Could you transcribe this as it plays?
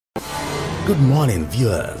Good morning,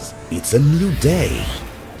 viewers. It's a new day.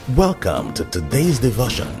 Welcome to today's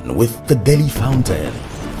devotion with the Daily Fountain,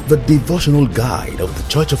 the devotional guide of the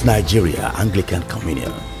Church of Nigeria Anglican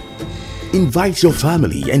Communion. Invite your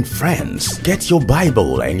family and friends. Get your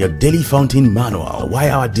Bible and your Daily Fountain manual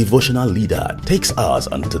while our devotional leader takes us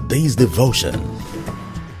on today's devotion.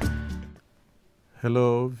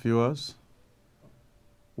 Hello, viewers.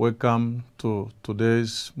 Welcome to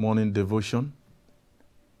today's morning devotion,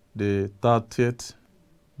 the 30th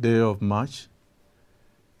day of March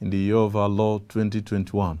in the year of our Lord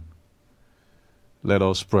 2021. Let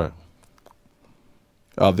us pray.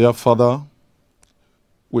 Our dear Father,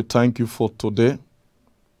 we thank you for today.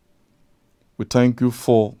 We thank you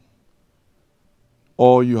for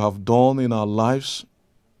all you have done in our lives,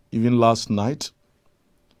 even last night.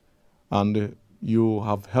 And you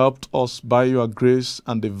have helped us by your grace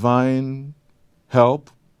and divine help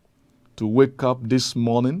to wake up this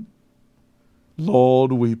morning.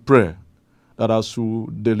 Lord, we pray that as we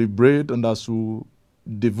deliberate and as we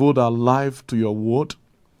devote our life to your word,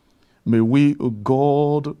 may we, O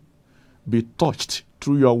God, be touched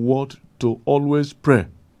through your word to always pray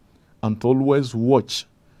and to always watch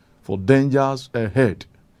for dangers ahead,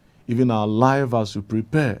 even our life as we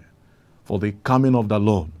prepare for the coming of the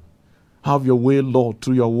Lord. Have your way, Lord,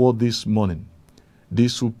 through your word this morning.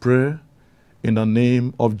 This we pray in the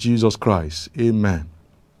name of Jesus Christ. Amen.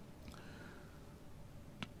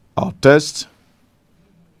 Our text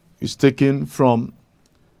is taken from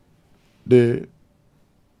the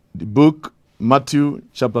book Matthew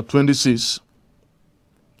chapter 26.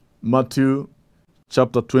 Matthew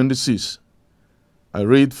chapter 26. I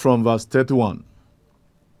read from verse 31.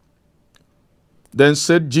 Then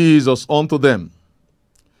said Jesus unto them,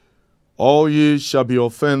 All ye shall be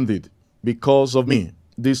offended because of me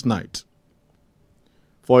this night.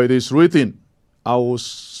 For it is written, I will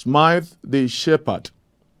smite the shepherd,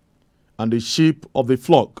 and the sheep of the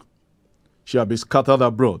flock shall be scattered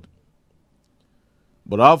abroad.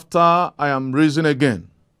 But after I am risen again,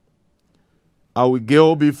 I will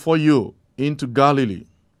go before you into Galilee.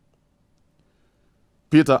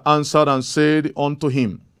 Peter answered and said unto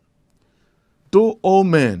him, Though all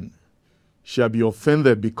men shall be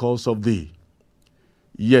offended because of thee,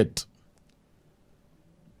 yet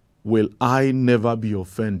will I never be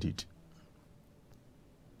offended.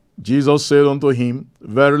 Jesus said unto him,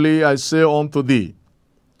 Verily I say unto thee,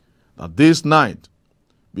 that this night,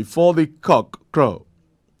 before the cock crow,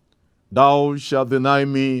 thou shalt deny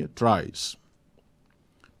me thrice.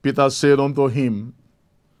 Peter said unto him,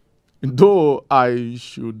 Though I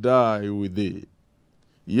should die with thee,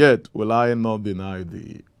 yet will I not deny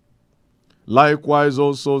thee. Likewise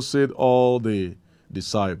also said all the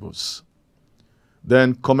disciples.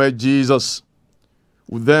 Then cometh Jesus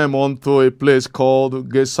with them unto a place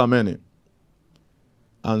called Gethsemane,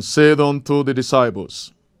 and said unto the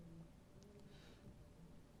disciples,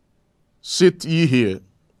 Sit ye here,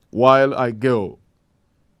 while I go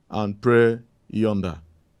and pray yonder.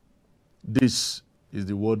 This is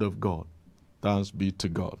the word of God. Thanks be to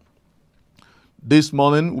God. This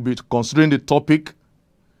morning we'll be considering the topic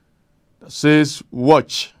that says,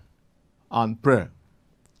 watch and pray.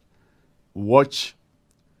 Watch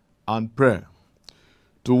and pray.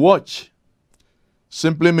 To watch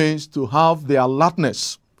simply means to have the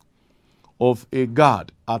alertness of a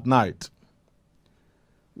guard at night.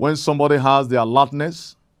 When somebody has the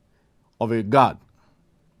alertness of a guard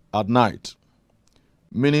at night,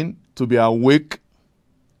 meaning to be awake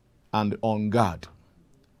and on guard.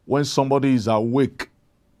 When somebody is awake,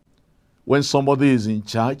 when somebody is in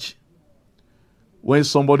charge, when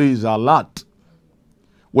somebody is alert,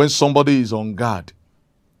 when somebody is on guard.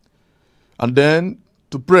 And then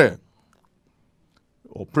to pray.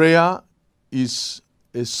 Or prayer is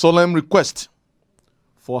a solemn request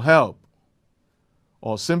for help,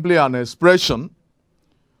 or simply an expression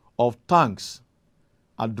of thanks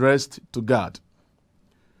addressed to God.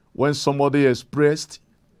 When somebody expressed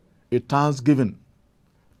a thanksgiving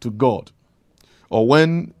to God, or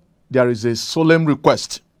when there is a solemn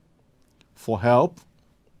request for help,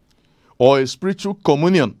 or a spiritual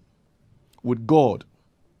communion with God.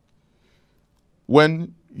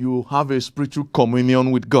 When you have a spiritual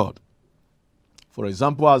communion with God, for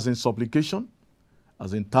example, as in supplication,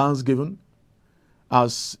 as in thanksgiving,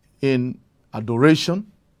 as in adoration,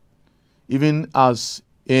 even as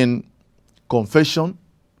in confession,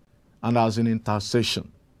 and as in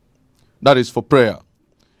intercession. That is for prayer,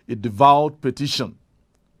 a devout petition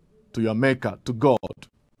to your Maker, to God.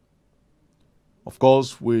 Of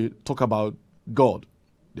course, we talk about God.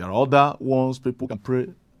 There are other ones people can pray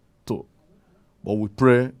to, but we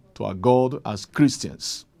pray to our God as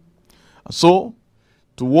Christians. So,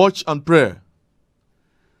 to watch and pray,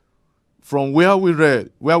 from where we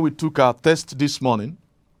read, where we took our text this morning,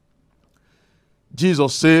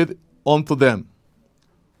 Jesus said unto them,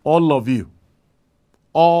 all of you,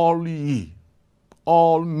 all ye,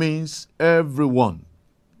 all means everyone,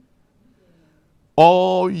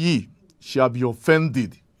 all ye shall be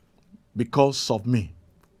offended because of me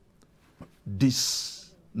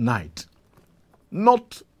this night.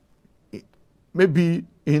 Not maybe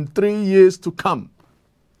in 3 years to come.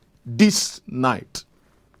 This night,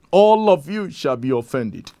 all of you shall be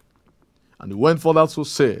offended. And he went further to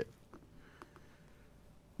say,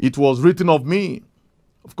 it was written of me.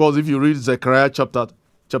 Of course, if you read Zechariah chapter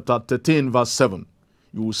 13, verse 7,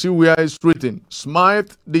 you will see where it's written,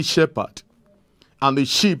 smite the shepherd, and the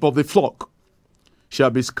sheep of the flock shall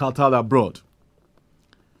be scattered abroad.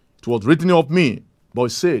 It was written of me, but it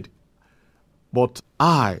said, but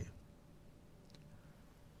I,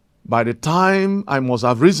 by the time I must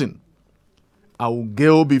have risen, I will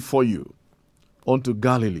go before you unto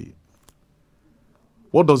Galilee.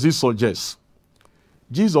 What does this suggest?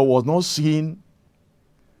 Jesus was not seeing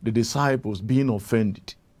the disciples being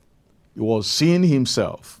offended. He was seeing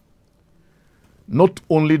himself not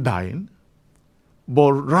only dying,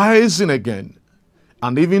 but rising again,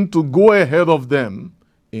 and even to go ahead of them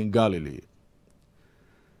in Galilee.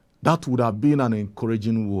 That would have been an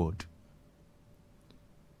encouraging word.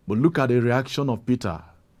 But look at the reaction of Peter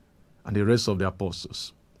and the rest of the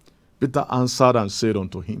apostles. Peter answered and said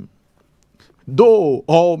unto him, though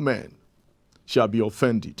all men shall be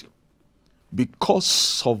offended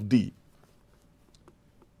because of thee,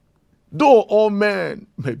 though all men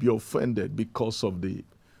may be offended because of thee,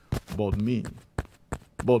 but me.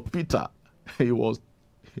 But Peter, he was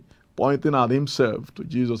pointing at himself to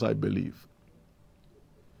Jesus, I believe.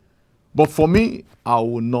 But for me, I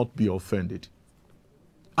will not be offended.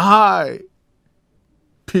 I,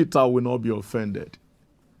 Peter, will not be offended.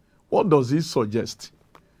 What does this suggest?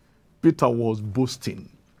 Peter was boasting.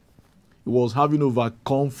 He was having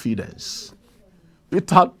overconfidence.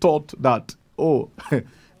 Peter thought that, oh,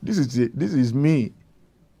 this is me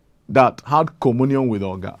that had communion with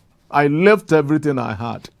our God. I left everything I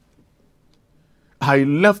had. I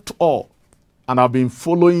left all, and I've been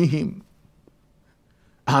following him.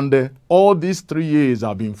 And all these 3 years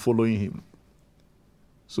I've been following him.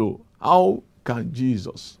 So how can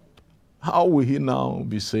Jesus, how will he now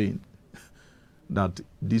be saying that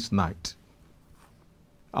this night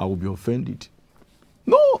I will be offended?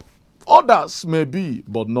 No, others may be,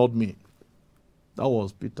 but not me. That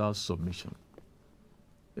was Peter's submission.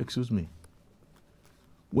 Excuse me.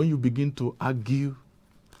 When you begin to argue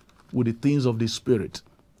with the things of the Spirit,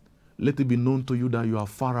 let it be known to you that you are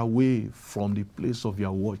far away from the place of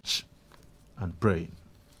your watch and praying.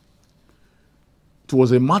 It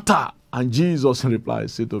was a matter, and Jesus in reply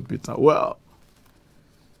said to Peter, well,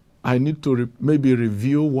 I need to maybe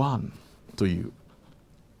reveal one to you.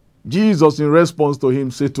 Jesus in response to him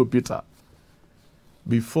said to Peter,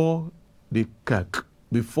 before the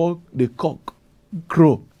cock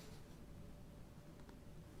crow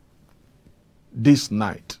this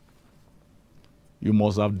night, you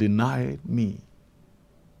must have denied me.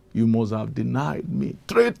 You must have denied me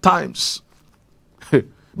 3 times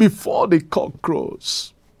before the cock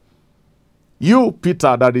crows. You,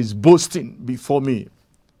 Peter, that is boasting before me,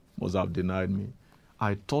 must have denied me.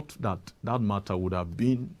 I thought that that matter would have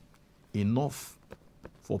been enough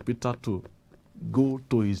for Peter to go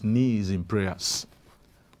to his knees in prayers,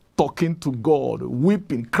 talking to God,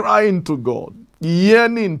 weeping, crying to God,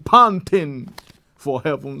 yearning, panting for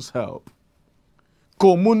heaven's help.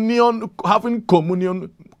 Communion, having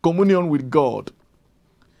communion with God,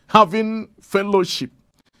 having fellowship,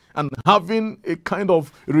 and having a kind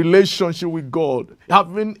of relationship with God,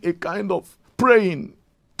 having a kind of praying,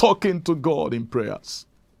 talking to God in prayers.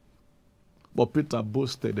 But Peter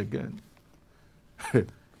boasted again. Do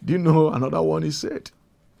you know another one he said?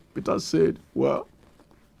 Peter said, well,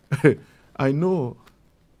 I know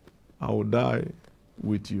I will die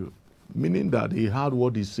with you. Meaning that he heard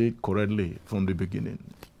what he said correctly from the beginning.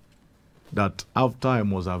 That after I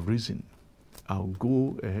must have risen, I'll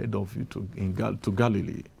go ahead of you to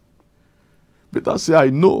Galilee. Peter said, I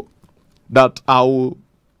know that I will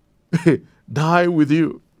die with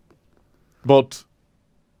you. But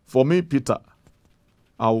for me, Peter,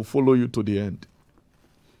 I will follow you to the end.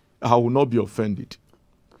 I will not be offended.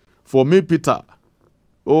 For me, Peter,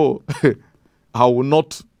 oh, I will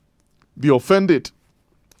not be offended.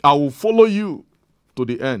 I will follow you to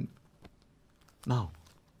the end. Now,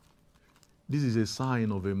 this is a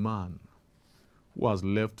sign of a man who has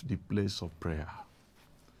left the place of prayer,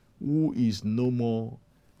 who is no more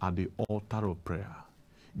at the altar of prayer.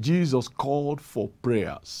 Jesus called for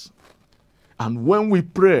prayers. And when we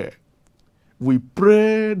pray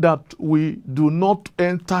that we do not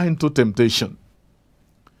enter into temptation.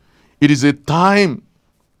 It is a time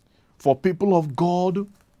for people of God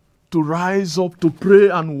to rise up to pray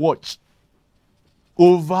and watch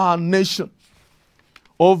over our nation,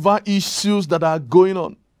 over issues that are going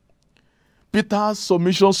on. Peter's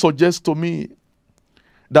submission suggests to me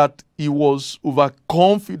that he was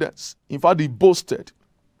overconfident. In fact, he boasted.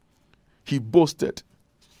 He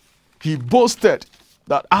boasted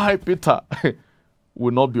that I, Peter,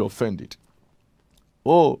 will not be offended.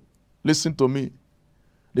 Oh, listen to me.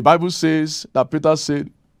 The Bible says that Peter said,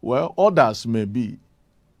 well, others may be.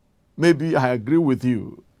 Maybe I agree with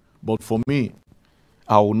you, but for me,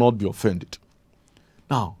 I will not be offended.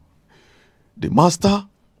 Now, the master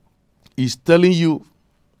is telling you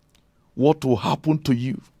what will happen to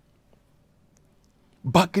you,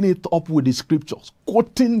 backing it up with the scriptures,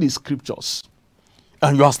 quoting the scriptures,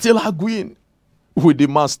 and you are still arguing with the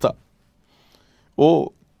master.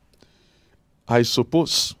 Oh, I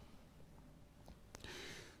suppose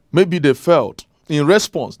maybe they felt, in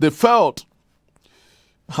response,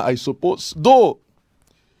 I suppose, though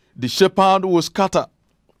the shepherd will scatter,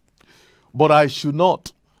 but I should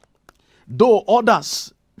not. Though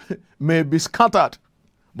others may be scattered,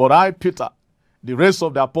 but I, Peter, the rest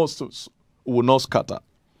of the apostles, will not scatter.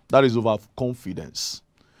 That is overconfidence.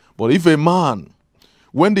 But if a man,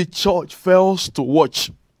 when the church fails to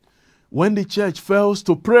watch, when the church fails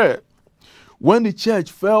to pray, when the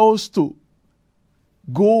church fails to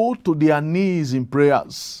go to their knees in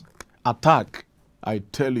prayers, attack, I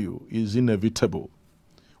tell you, is inevitable.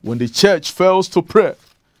 When the church fails to pray,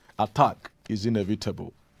 attack is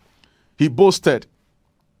inevitable. He boasted,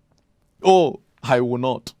 oh, I will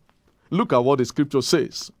not. Look at what the scripture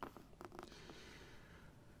says.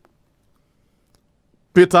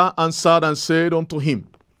 Peter answered and said unto him,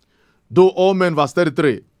 though all men, verse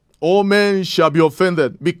 33, all men shall be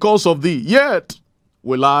offended because of thee, yet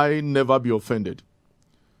will I never be offended.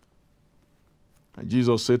 And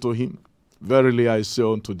Jesus said to him, verily I say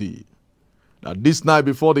unto thee, that this night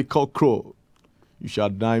before the cock crow, you shall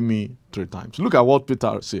deny me 3 times. Look at what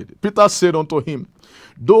Peter said. Peter said unto him,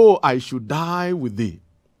 though I should die with thee,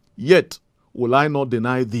 yet will I not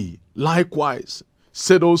deny thee. Likewise,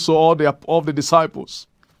 said also all the disciples.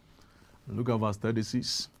 Look at verse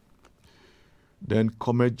 36. Then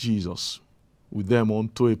cometh Jesus with them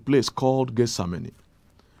unto a place called Gethsemane,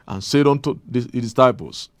 and said unto his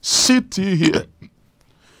disciples, sit ye here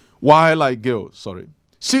while I go.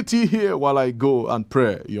 Sit ye here while I go and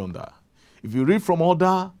pray yonder. If you read from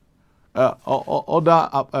other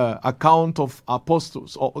account of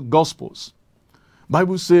apostles or gospels,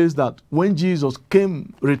 Bible says that when Jesus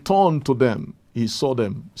returned to them, he saw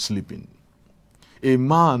them sleeping. A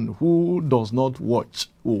man who does not watch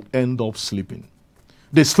will end up sleeping.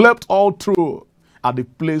 They slept all through at the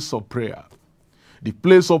place of prayer. The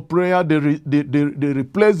place of prayer, they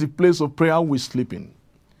replaced the place of prayer with sleeping.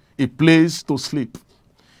 A place to sleep.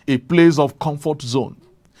 A place of comfort zone.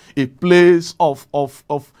 A place of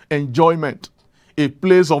enjoyment. A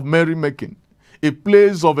place of merrymaking. A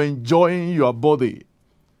place of enjoying your body.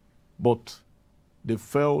 But they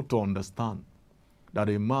failed to understand that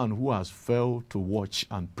a man who has failed to watch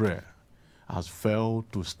and pray has failed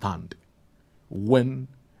to stand when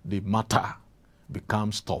the matter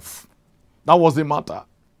becomes tough. That was the matter.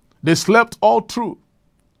 They slept all through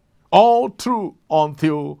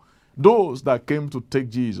until those that came to take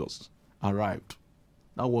Jesus arrived.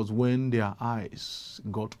 That was when their eyes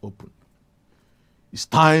got open. It's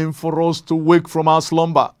time for us to wake from our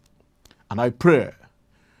slumber. And I pray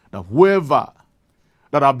that whoever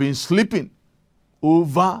that have been sleeping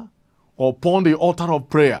over or upon the altar of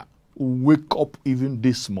prayer will wake up even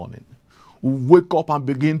this morning. Will wake up and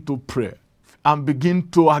begin to pray. And begin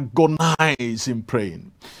to agonize in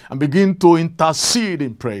praying. And begin to intercede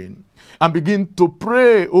in praying. And begin to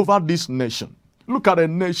pray over this nation. Look at the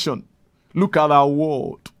nation. Look at our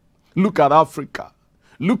world. Look at Africa.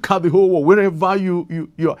 Look at the whole world. Wherever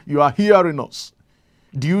you are hearing us.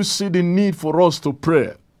 Do you see the need for us to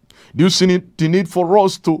pray? Do you see the need for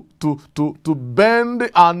us to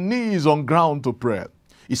bend our knees on ground to pray?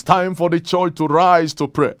 It's time for the church to rise to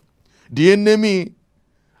pray. The enemy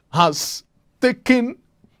has taken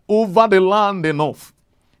over the land enough.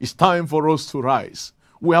 It's time for us to rise.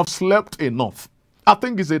 We have slept enough. I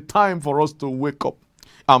think it's a time for us to wake up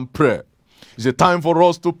and pray. It's a time for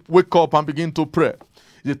us to wake up and begin to pray.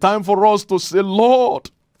 It's a time for us to say,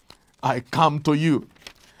 Lord, I come to you.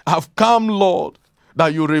 I've come, Lord,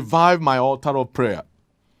 that you revive my altar of prayer.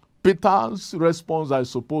 Peter's response, I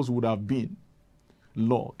suppose, would have been,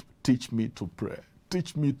 Lord, teach me to pray.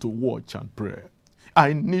 Teach me to watch and pray.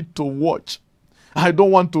 I need to watch. I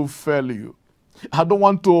don't want to fail you. I don't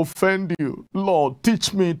want to offend you. Lord,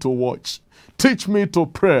 teach me to watch. Teach me to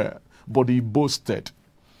pray. But he boasted.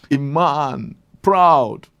 A man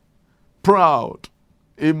proud.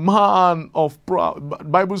 A man of proud. The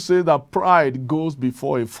Bible says that pride goes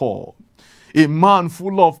before a fall. A man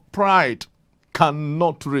full of pride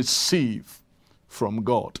cannot receive from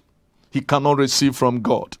God. He cannot receive from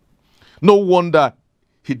God. No wonder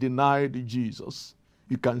he denied Jesus.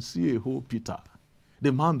 You can see a whole Peter,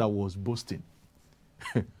 the man that was boasting.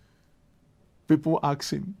 People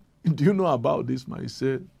ask him, do you know about this man? He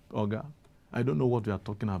said, Oga, I don't know what we are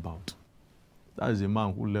talking about. That is a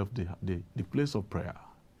man who left the place of prayer.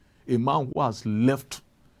 A man who has left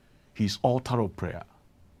his altar of prayer.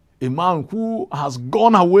 A man who has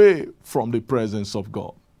gone away from the presence of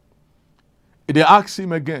God. They asked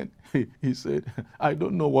him again. He said, I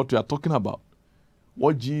don't know what you are talking about.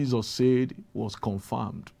 What Jesus said was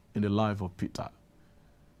confirmed in the life of Peter.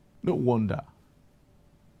 No wonder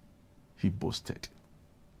he boasted.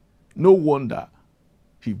 No wonder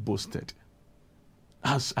he boasted.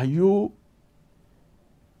 Are you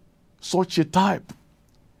such a type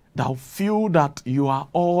that feel that you are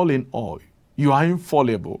all in all? You are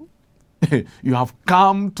infallible. You have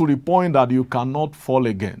come to the point that you cannot fall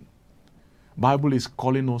again. Bible is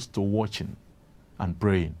calling us to watching and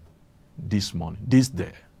praying this morning, this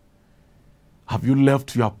day. Have you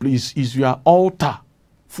left your place? Is your altar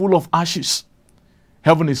full of ashes?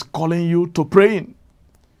 Heaven is calling you to praying.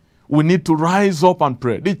 We need to rise up and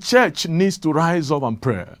pray. The church needs to rise up and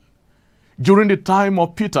pray. During the time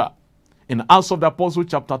of Peter, in Acts of the Apostles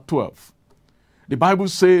chapter 12, the Bible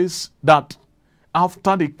says that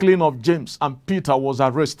after the killing of James and Peter was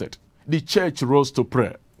arrested, the church rose to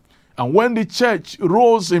pray. And when the church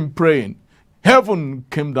rose in praying, heaven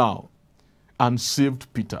came down and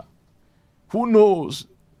saved Peter. Who knows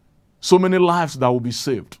so many lives that will be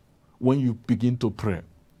saved when you begin to pray?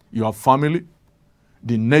 Your family,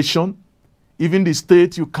 the nation, even the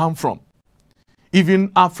state you come from,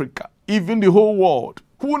 even Africa, even the whole world.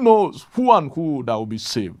 Who knows who and who that will be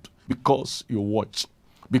saved because you watch,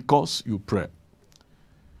 because you pray.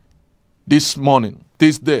 This morning,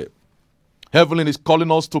 this day, heaven is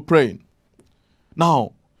calling us to praying.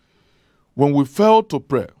 Now, when we fail to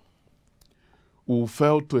pray, we will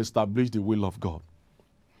fail to establish the will of God.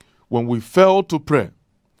 When we fail to pray,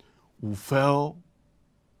 we fail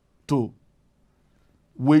to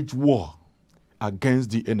wage war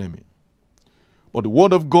against the enemy. But the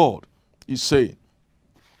word of God is saying,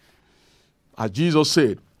 as Jesus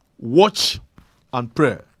said, watch and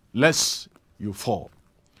pray, lest you fall.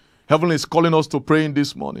 Heaven is calling us to pray in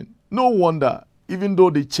this morning. No wonder, even though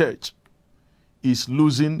the church is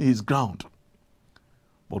losing his ground,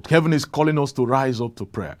 but heaven is calling us to rise up to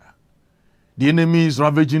prayer. The enemy is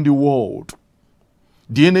ravaging the world.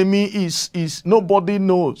 The enemy is nobody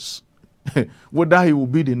knows whether he will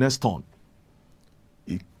be the next one.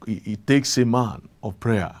 It takes a man of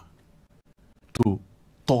prayer to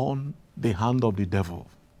turn the hand of the devil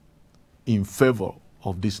in favor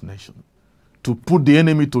of this nation, to put the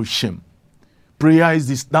enemy to shame. Prayer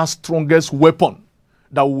is that strongest weapon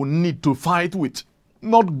that we need to fight with.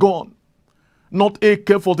 Not gun, not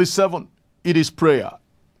AK-47. It is prayer.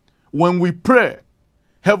 When we pray,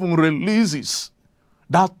 heaven releases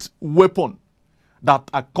that weapon that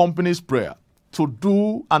accompanies prayer to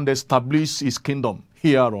do and establish his kingdom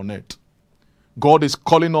here on earth. God is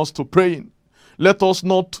calling us to praying. Let us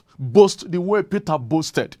not boast the way Peter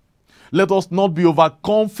boasted. Let us not be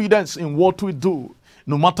overconfident in what we do.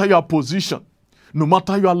 No matter your position, no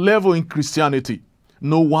matter your level in Christianity,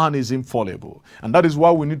 no one is infallible. And that is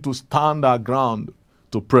why we need to stand our ground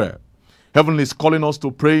to pray. Heaven is calling us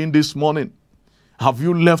to pray in this morning. Have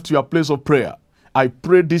you left your place of prayer? I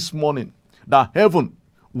pray this morning that heaven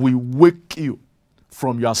will wake you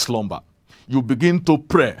from your slumber. You begin to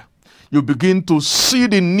pray. You begin to see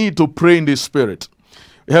the need to pray in the Spirit.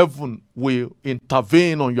 Heaven will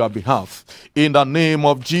intervene on your behalf in the name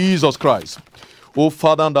of Jesus Christ. Oh,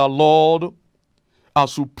 Father and our Lord,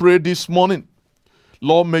 as we pray this morning,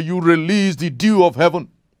 Lord, may you release the dew of heaven.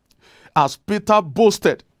 As Peter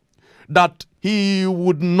boasted that he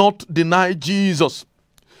would not deny Jesus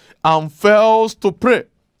and fails to pray,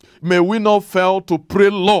 may we not fail to pray,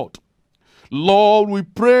 Lord. Lord, we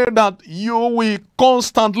pray that you will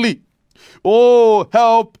constantly,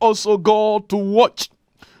 help us, God, to watch,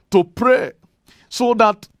 to pray, so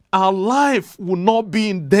that our life will not be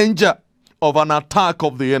in danger of an attack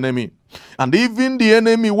of the enemy. And even the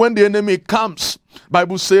enemy, when the enemy comes,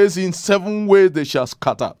 Bible says in 7 ways they shall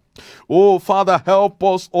scatter. Oh, Father, help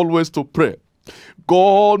us always to pray.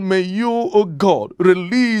 God, may you, oh God,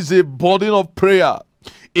 release a burden of prayer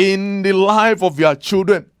in the life of your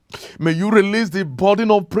children. May you release the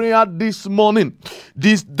burden of prayer this morning,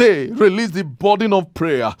 this day. Release the burden of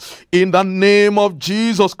prayer in the name of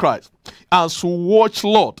Jesus Christ. As we watch,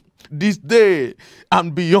 Lord, this day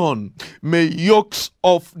and beyond, may yokes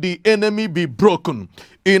of the enemy be broken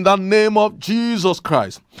in the name of Jesus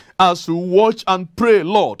Christ. As we watch and pray,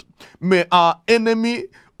 Lord, may our enemy,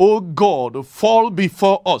 oh God, fall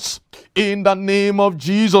before us in the name of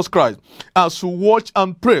Jesus Christ. As we watch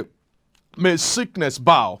and pray, may sickness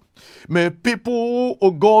bow. May people,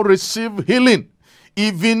 oh God, receive healing,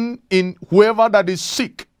 even in whoever that is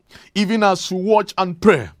sick, even as we watch and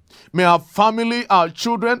pray. May our family, our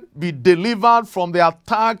children be delivered from the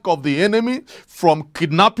attack of the enemy, from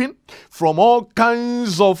kidnapping, from all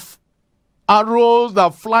kinds of arrows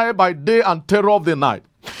that fly by day and terror of the night.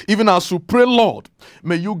 Even as we pray, Lord,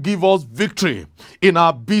 may you give us victory in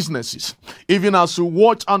our businesses. Even as we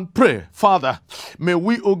watch and pray, Father, may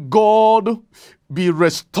we, oh God, be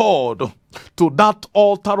restored to that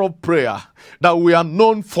altar of prayer that we are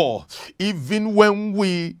known for, even when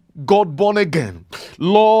we got born again.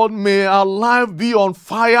 Lord, may our life be on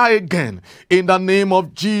fire again in the name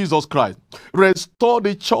of Jesus Christ. Restore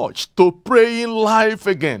the church to praying life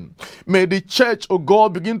again. May the church, oh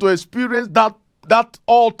God, begin to experience that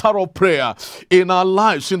altar of prayer in our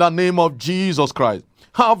lives in the name of Jesus Christ.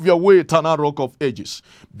 Have your way, eternal Rock of Ages.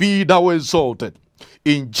 Be thou exalted.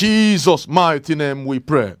 In Jesus' mighty name we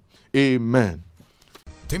pray. Amen.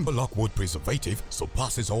 Timberlock wood preservative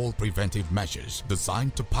surpasses all preventive measures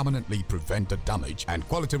designed to permanently prevent the damage and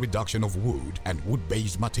quality reduction of wood and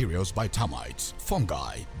wood-based materials by termites,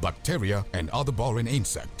 fungi, bacteria, and other boring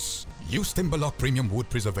insects. Use Timberlock Premium Wood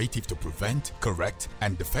Preservative to prevent, correct,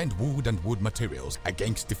 and defend wood and wood materials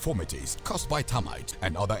against deformities caused by termites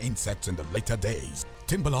and other insects in the later days.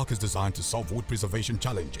 Timberlock is designed to solve wood preservation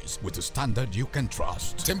challenges with a standard you can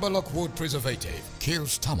trust. Timberlock Wood Preservative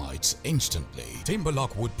kills termites instantly.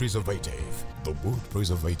 Timberlock Wood Preservative, the wood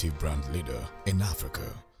preservative brand leader in Africa.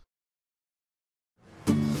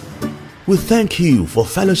 We thank you for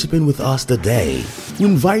fellowshipping with us today. We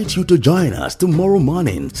invite you to join us tomorrow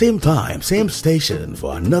morning, same time, same station,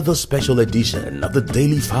 for another special edition of the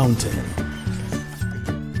Daily Fountain.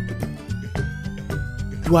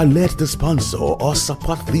 To alert the sponsor or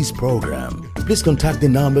support this program, please contact the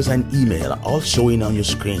numbers and email all showing on your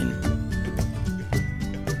screen.